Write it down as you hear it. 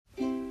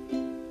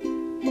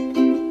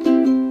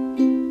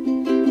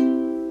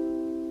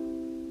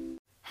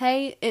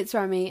Hey, it's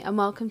Remy and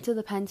welcome to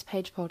the Pen to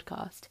Page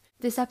podcast.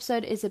 This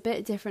episode is a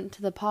bit different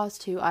to the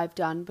past two I've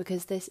done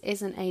because this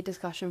isn't a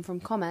discussion from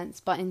comments,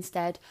 but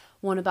instead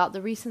one about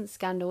the recent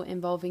scandal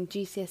involving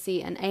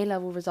GCSE and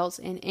A-level results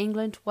in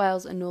England,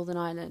 Wales and Northern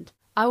Ireland.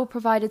 I will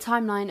provide a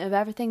timeline of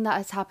everything that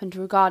has happened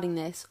regarding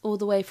this, all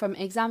the way from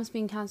exams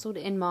being cancelled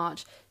in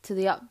March to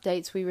the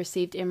updates we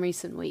received in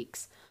recent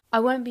weeks. I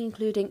won't be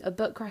including a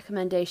book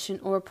recommendation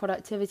or a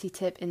productivity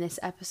tip in this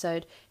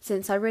episode,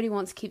 since I really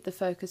want to keep the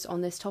focus on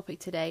this topic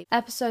today.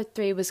 Episode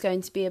 3 was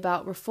going to be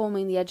about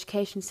reforming the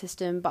education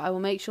system, but I will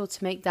make sure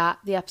to make that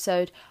the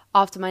episode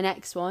after my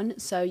next one,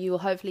 so you will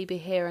hopefully be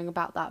hearing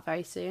about that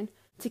very soon.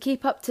 To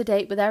keep up to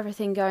date with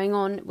everything going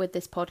on with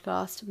this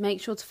podcast,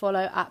 make sure to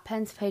follow at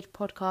Pen to Page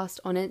Podcast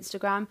on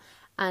Instagram,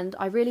 and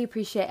I really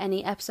appreciate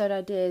any episode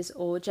ideas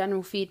or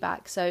general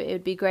feedback, so it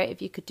would be great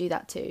if you could do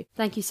that too.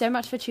 Thank you so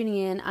much for tuning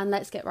in, and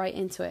let's get right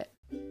into it.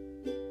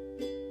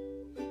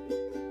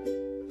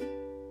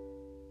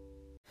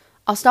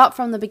 I'll start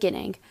from the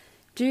beginning.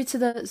 Due to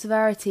the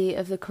severity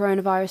of the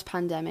coronavirus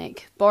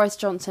pandemic, Boris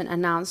Johnson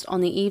announced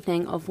on the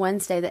evening of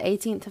Wednesday the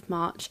 18th of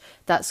March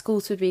that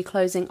schools would be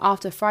closing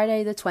after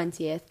Friday the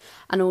 20th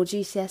and all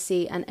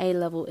GCSE and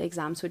A-level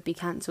exams would be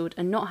cancelled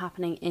and not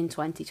happening in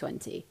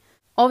 2020.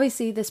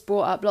 Obviously, this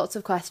brought up lots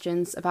of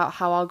questions about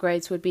how our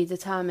grades would be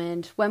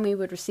determined, when we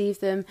would receive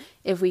them,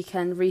 if we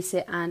can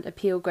resit and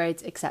appeal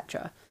grades,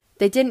 etc.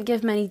 They didn't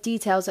give many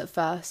details at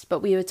first, but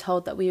we were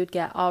told that we would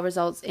get our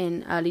results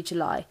in early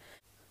July.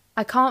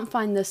 I can't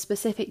find the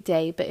specific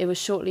day, but it was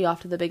shortly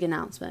after the big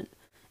announcement.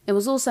 It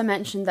was also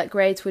mentioned that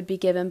grades would be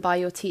given by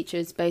your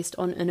teachers based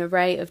on an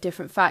array of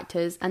different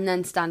factors and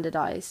then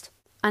standardised.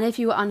 And if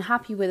you were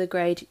unhappy with a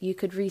grade, you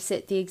could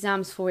resit the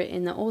exams for it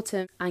in the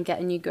autumn and get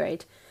a new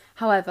grade.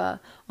 However,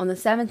 on the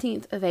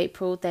 17th of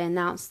April, they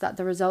announced that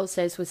the results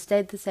days would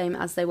stay the same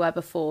as they were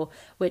before,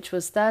 which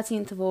was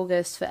 13th of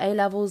August for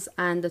A-levels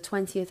and the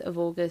 20th of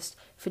August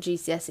for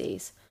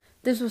GCSEs.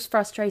 This was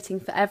frustrating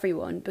for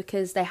everyone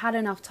because they had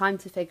enough time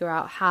to figure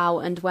out how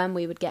and when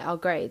we would get our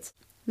grades.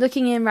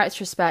 Looking in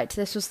retrospect,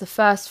 this was the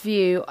first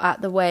view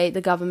at the way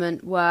the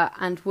government were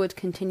and would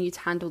continue to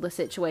handle the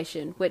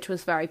situation, which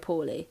was very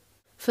poorly.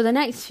 For the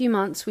next few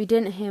months, we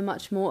didn't hear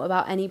much more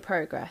about any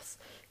progress.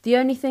 The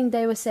only thing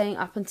they were saying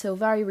up until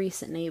very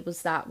recently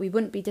was that we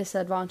wouldn't be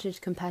disadvantaged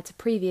compared to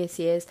previous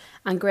years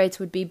and grades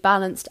would be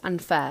balanced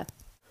and fair.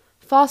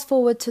 Fast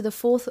forward to the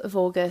 4th of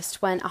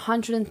August when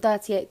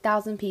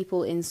 138,000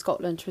 people in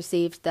Scotland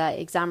received their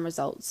exam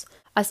results.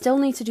 I still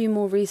need to do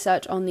more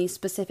research on these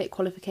specific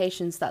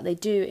qualifications that they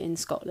do in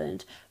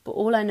Scotland, but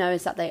all I know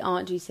is that they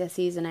aren't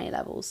GCSEs and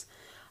A-levels.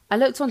 I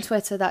looked on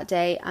Twitter that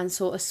day and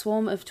saw a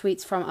swarm of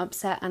tweets from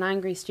upset and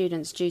angry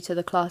students due to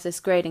the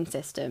classist grading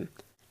system.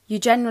 You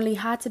generally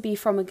had to be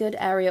from a good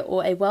area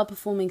or a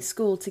well-performing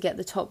school to get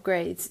the top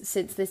grades,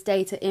 since this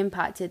data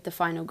impacted the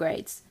final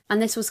grades.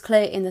 And this was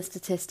clear in the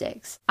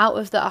statistics. Out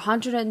of the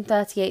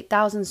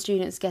 138,000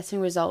 students getting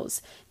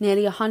results,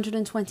 nearly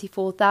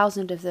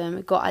 124,000 of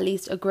them got at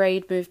least a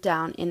grade moved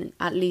down in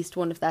at least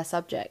one of their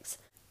subjects.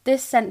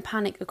 This sent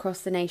panic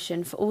across the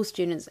nation for all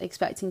students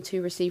expecting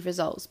to receive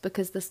results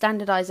because the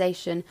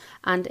standardisation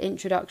and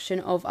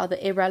introduction of other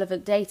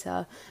irrelevant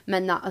data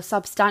meant that a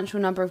substantial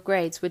number of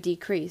grades were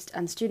decreased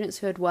and students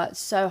who had worked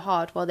so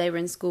hard while they were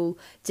in school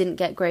didn't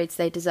get grades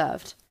they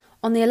deserved.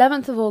 On the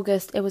 11th of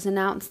August, it was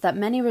announced that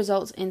many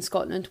results in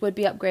Scotland would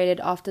be upgraded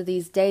after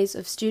these days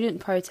of student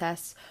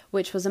protests,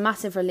 which was a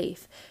massive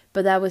relief,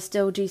 but there was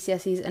still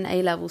GCSEs and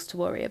A-levels to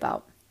worry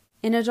about.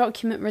 In a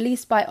document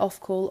released by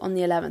Ofqual on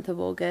the 11th of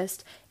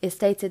August, it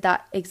stated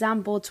that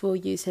exam boards will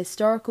use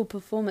historical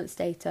performance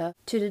data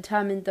to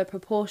determine the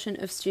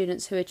proportion of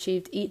students who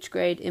achieved each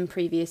grade in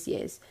previous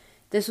years.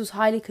 This was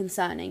highly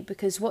concerning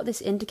because what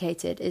this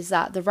indicated is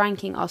that the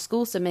ranking our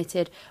school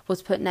submitted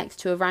was put next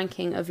to a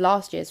ranking of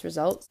last year's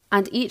results,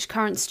 and each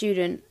current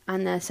student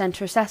and their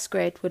centre assessed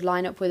grade would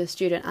line up with a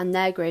student and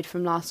their grade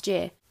from last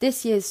year.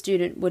 This year's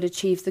student would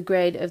achieve the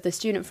grade of the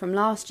student from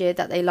last year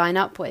that they line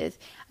up with,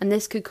 and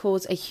this could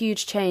cause a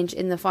huge change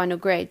in the final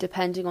grade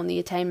depending on the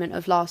attainment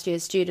of last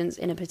year's students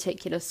in a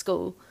particular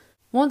school.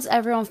 Once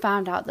everyone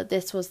found out that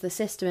this was the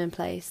system in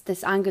place,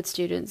 this angered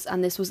students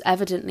and this was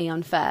evidently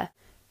unfair.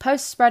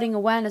 Posts spreading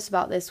awareness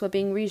about this were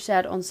being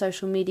reshared on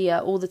social media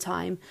all the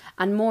time,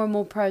 and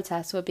more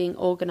protests were being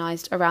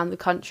organised around the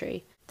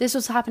country. This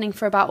was happening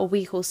for about a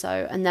week or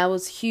so, and there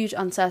was huge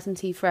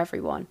uncertainty for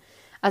everyone.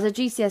 As a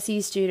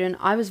GCSE student,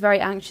 I was very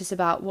anxious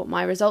about what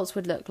my results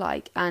would look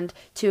like, and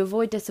to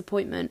avoid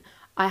disappointment,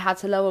 I had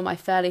to lower my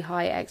fairly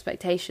high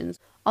expectations.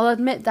 I'll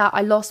admit that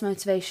I lost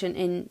motivation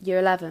in Year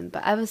 11,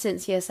 but ever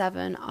since Year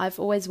 7, I've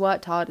always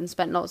worked hard and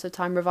spent lots of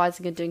time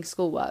revising and doing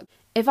schoolwork.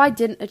 If I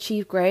didn't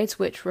achieve grades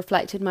which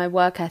reflected my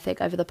work ethic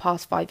over the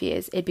past 5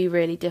 years, it'd be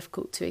really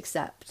difficult to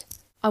accept.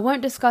 I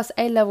won't discuss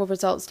A-level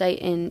results day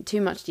in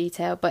too much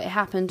detail, but it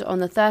happened on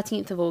the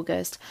 13th of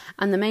August,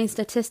 and the main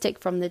statistic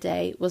from the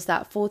day was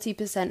that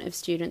 40% of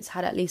students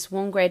had at least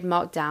one grade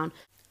marked down,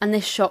 and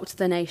this shocked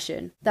the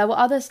nation. There were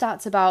other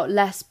stats about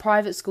less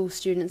private school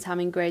students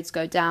having grades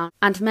go down,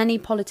 and many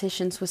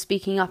politicians were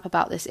speaking up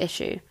about this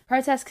issue.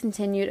 Protests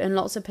continued and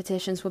lots of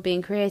petitions were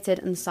being created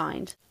and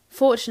signed.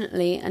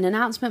 Fortunately, an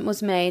announcement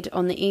was made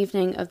on the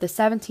evening of the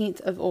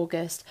 17th of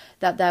August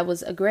that there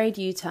was a grade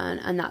U-turn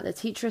and that the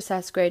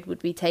teacher-assessed grade would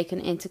be taken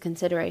into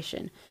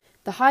consideration.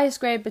 The highest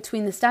grade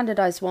between the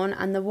standardised one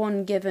and the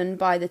one given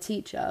by the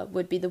teacher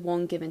would be the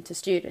one given to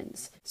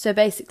students. So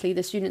basically,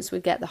 the students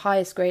would get the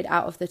highest grade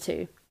out of the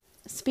two.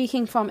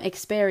 Speaking from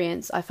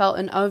experience, I felt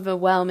an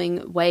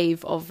overwhelming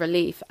wave of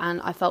relief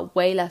and I felt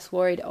way less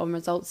worried on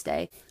results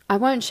day. I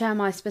won't share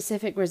my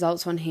specific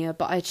results on here,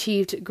 but I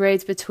achieved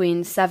grades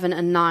between 7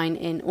 and 9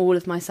 in all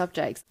of my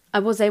subjects. I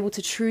was able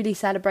to truly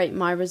celebrate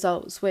my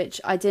results, which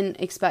I didn't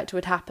expect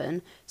would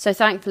happen, so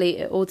thankfully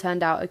it all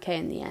turned out okay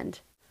in the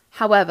end.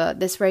 However,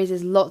 this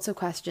raises lots of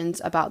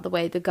questions about the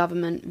way the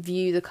government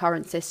view the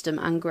current system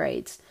and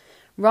grades.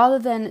 Rather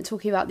than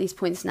talking about these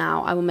points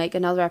now, I will make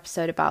another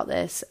episode about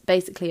this,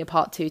 basically a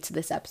part 2 to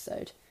this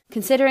episode.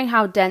 Considering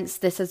how dense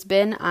this has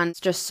been and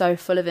just so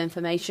full of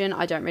information,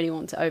 I don't really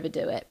want to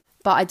overdo it.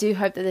 But I do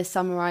hope that this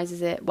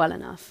summarises it well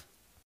enough.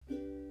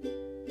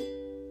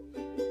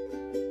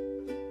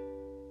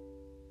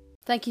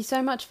 Thank you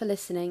so much for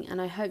listening,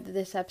 and I hope that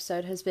this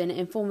episode has been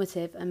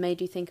informative and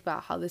made you think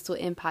about how this will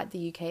impact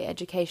the UK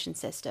education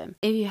system.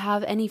 If you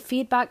have any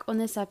feedback on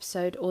this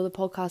episode or the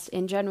podcast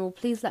in general,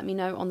 please let me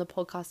know on the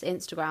podcast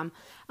Instagram.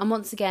 And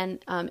once again,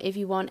 if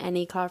you want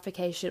any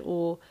clarification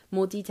or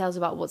more details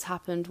about what's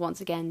happened,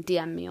 once again,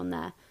 DM me on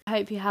there. I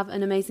hope you have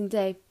an amazing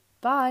day.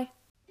 Bye!